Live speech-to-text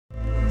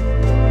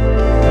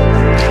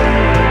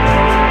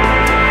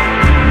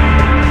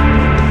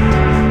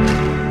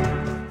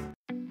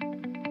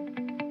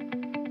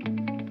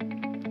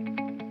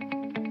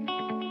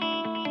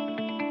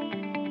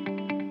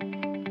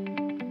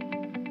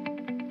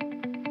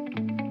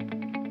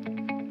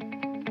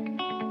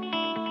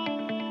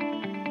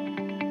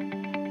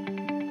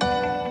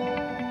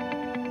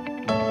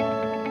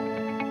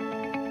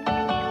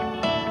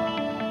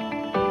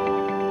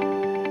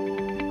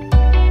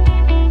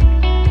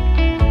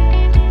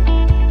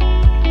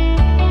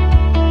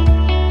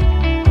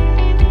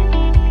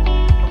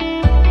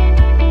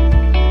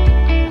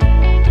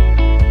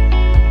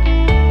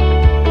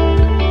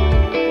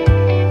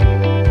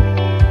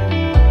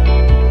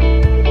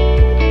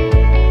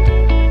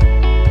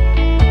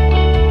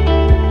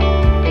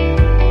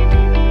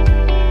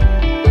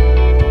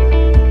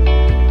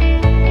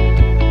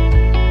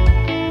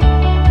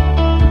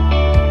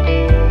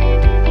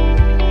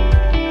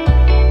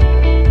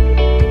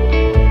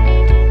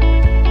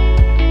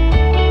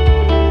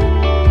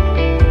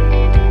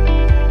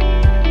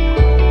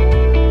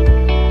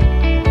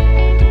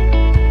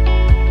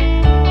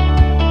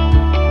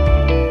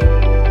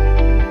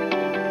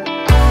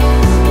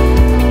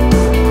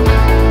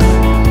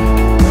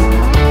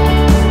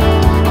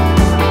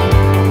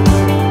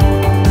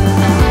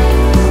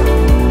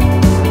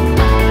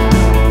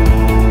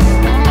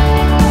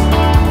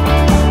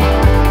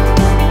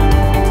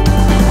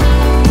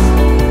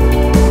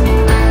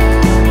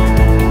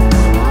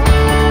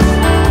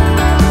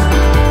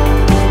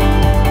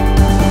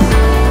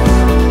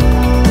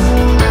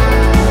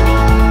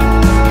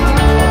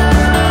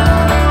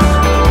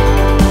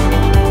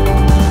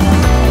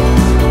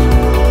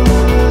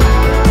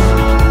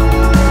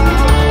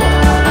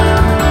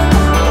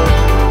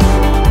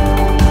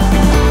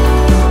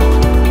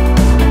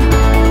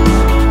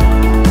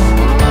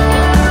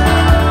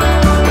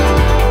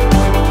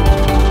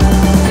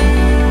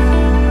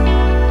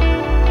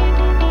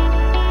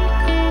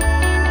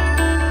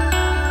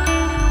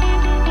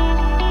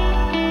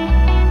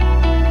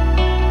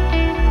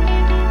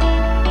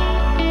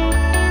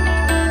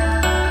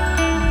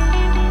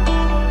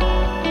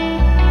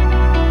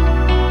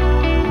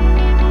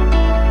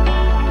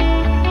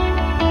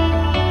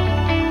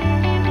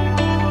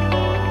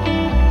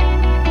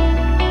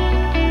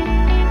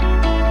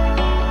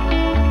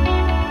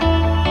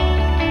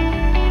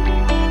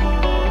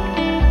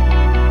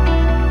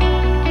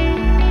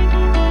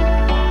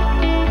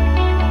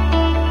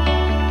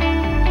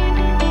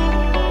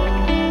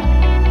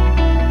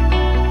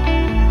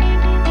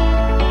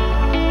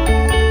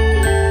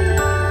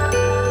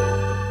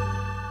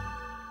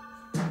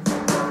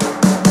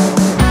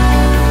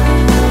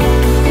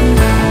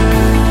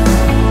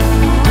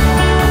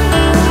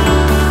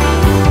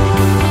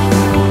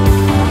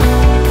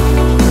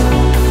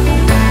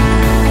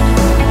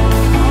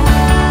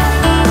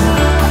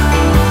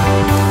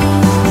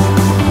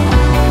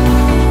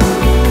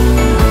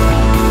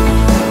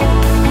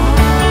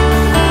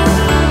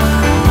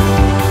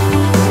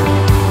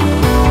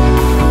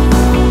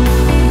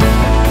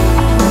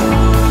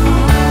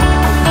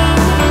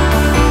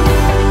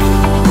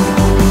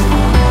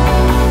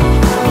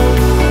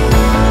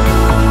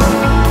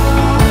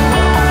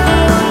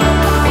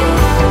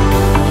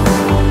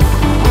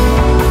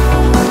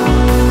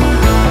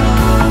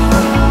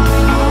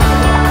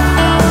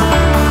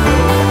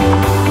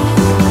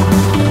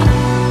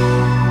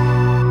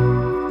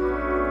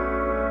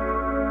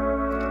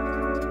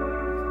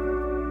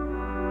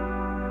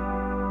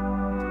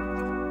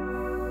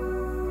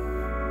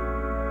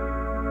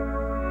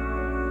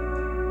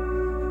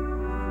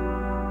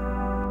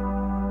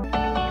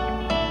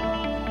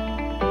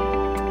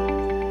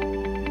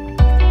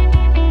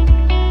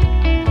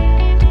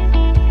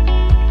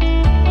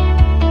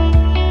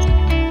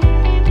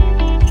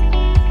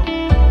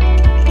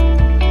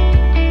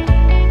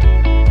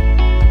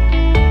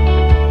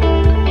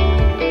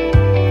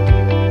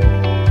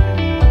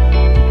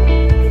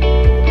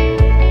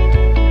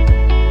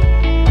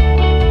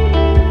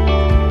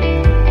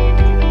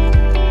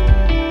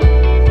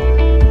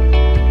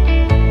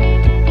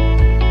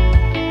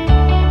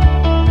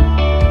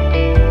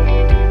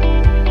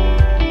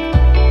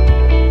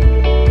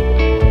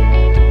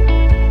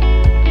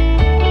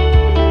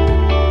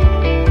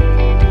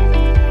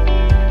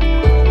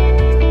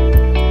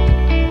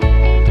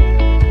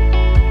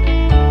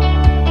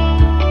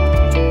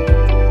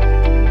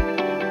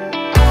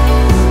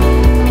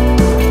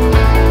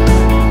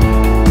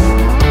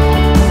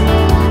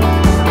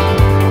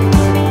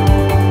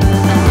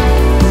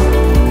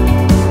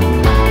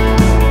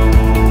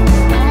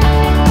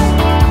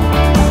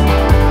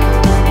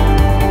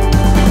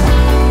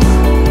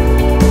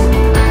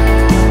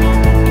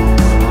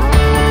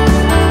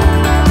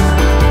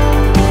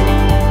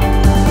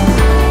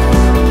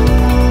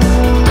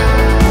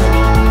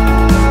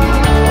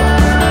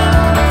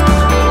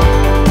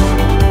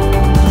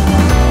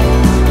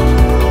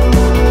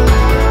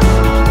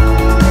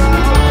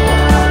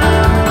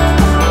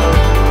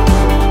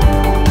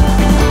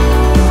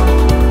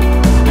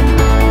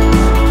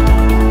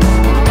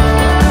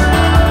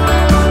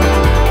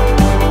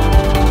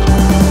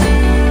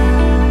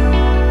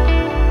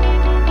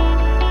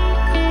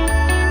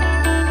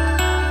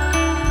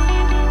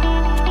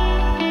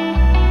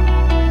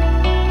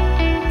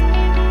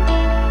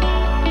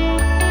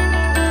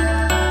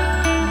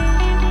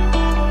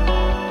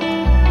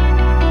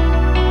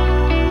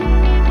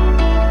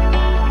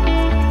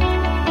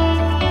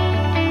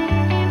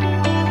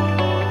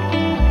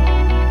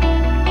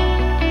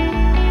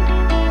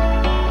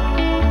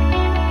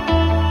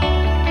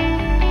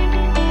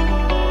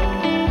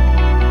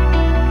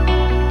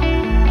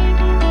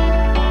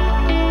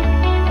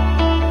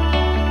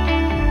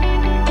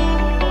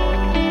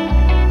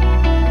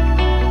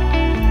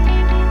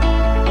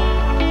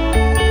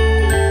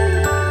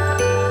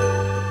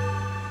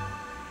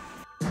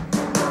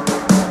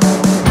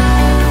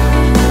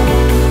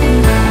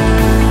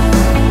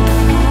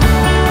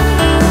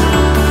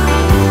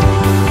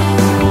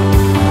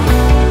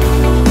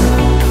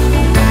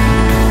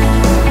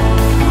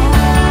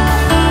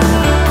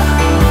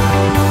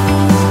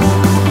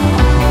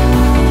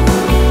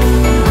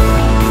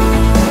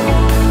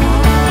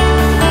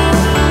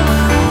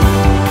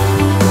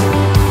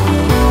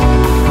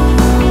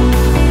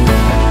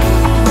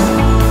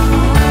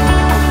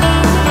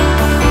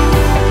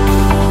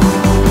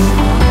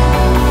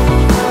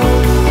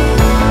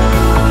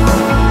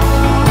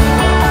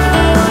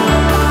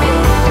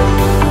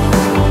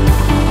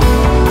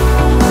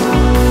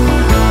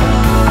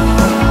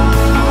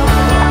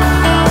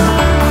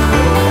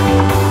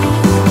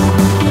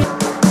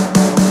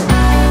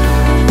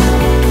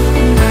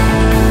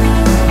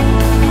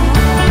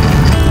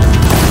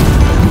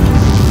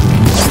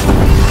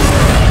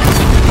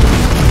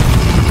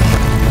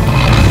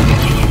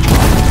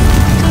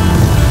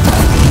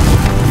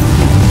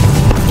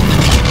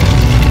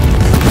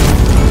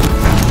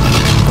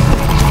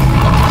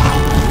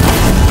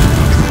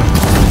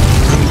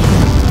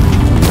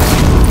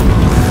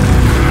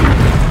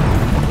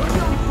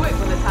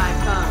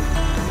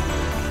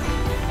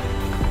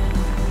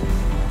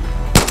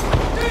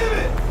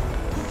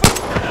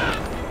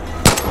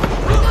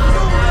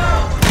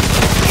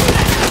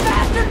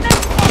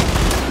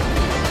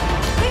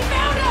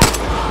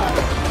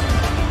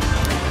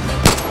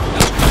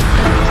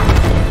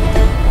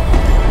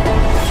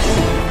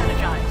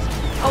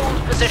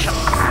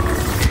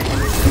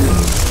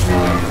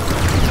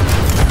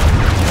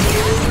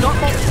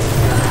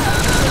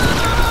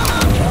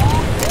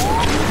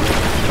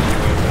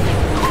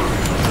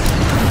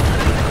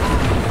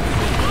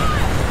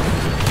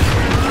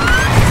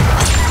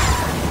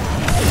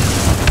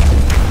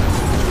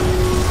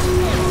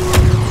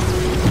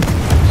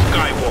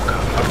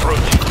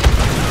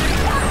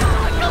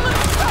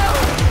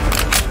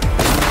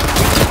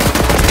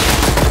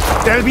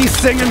I'll be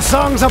singing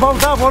songs about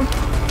that one.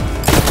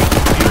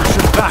 You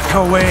should back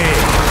away.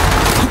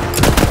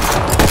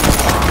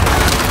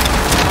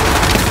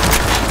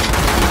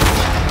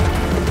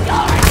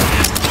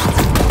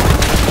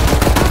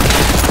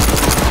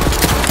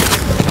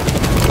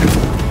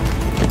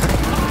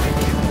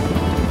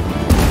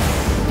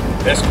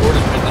 Escort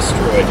has been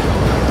destroyed.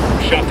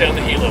 Shot down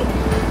the helo.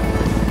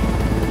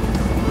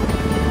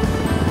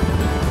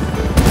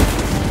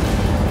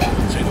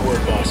 Say the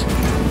word, boss.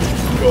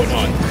 What's going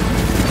on?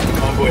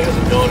 Convoy has a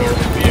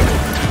non-armored vehicle.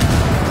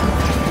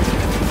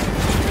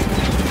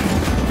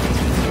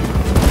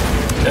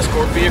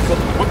 Escort vehicle?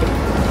 What the?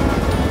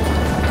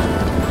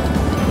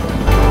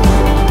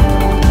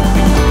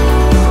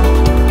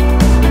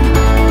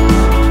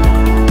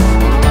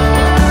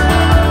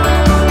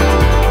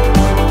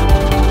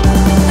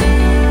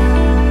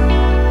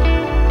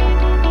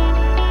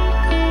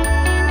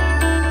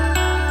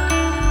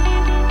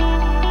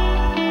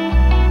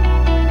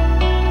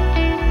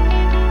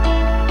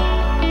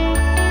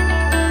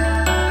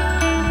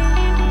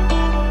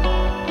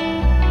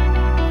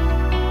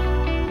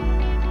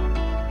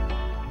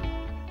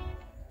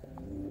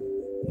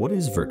 What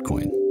is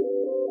Vertcoin?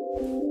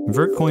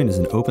 Vertcoin is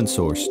an open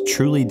source,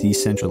 truly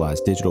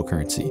decentralized digital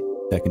currency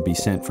that can be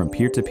sent from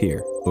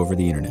peer-to-peer over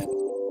the internet.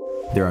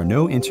 There are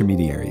no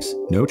intermediaries,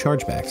 no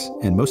chargebacks,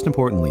 and most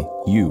importantly,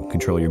 you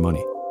control your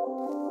money.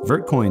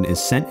 Vertcoin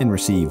is sent and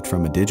received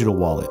from a digital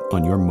wallet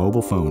on your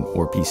mobile phone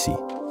or PC.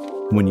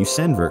 When you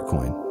send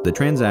Vertcoin, the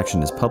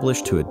transaction is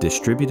published to a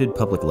distributed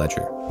public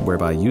ledger,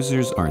 whereby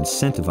users are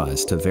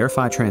incentivized to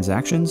verify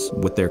transactions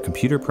with their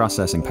computer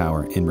processing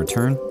power in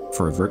return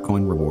for a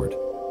Vertcoin reward.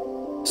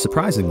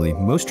 Surprisingly,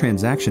 most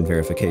transaction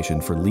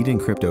verification for leading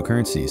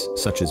cryptocurrencies,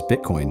 such as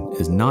Bitcoin,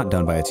 is not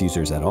done by its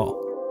users at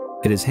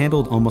all. It is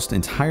handled almost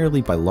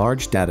entirely by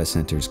large data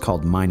centers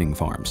called mining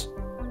farms.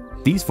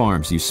 These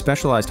farms use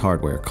specialized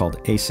hardware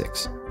called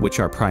ASICs,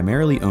 which are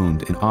primarily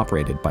owned and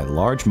operated by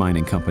large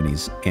mining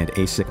companies and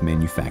ASIC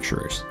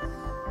manufacturers.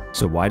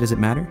 So why does it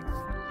matter?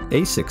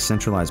 ASICs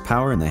centralize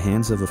power in the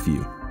hands of a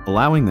few,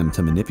 allowing them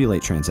to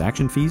manipulate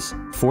transaction fees,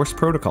 force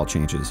protocol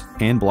changes,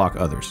 and block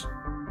others.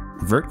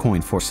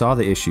 Vertcoin foresaw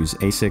the issues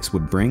ASICs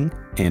would bring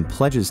and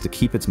pledges to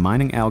keep its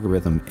mining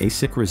algorithm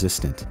ASIC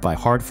resistant by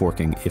hard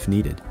forking if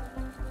needed.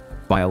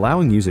 By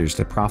allowing users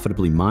to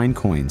profitably mine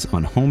coins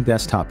on home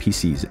desktop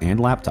PCs and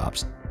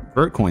laptops,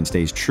 Vertcoin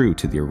stays true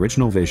to the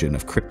original vision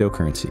of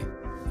cryptocurrency,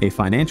 a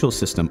financial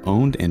system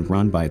owned and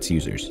run by its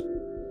users.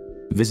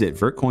 Visit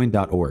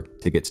vertcoin.org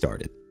to get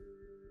started.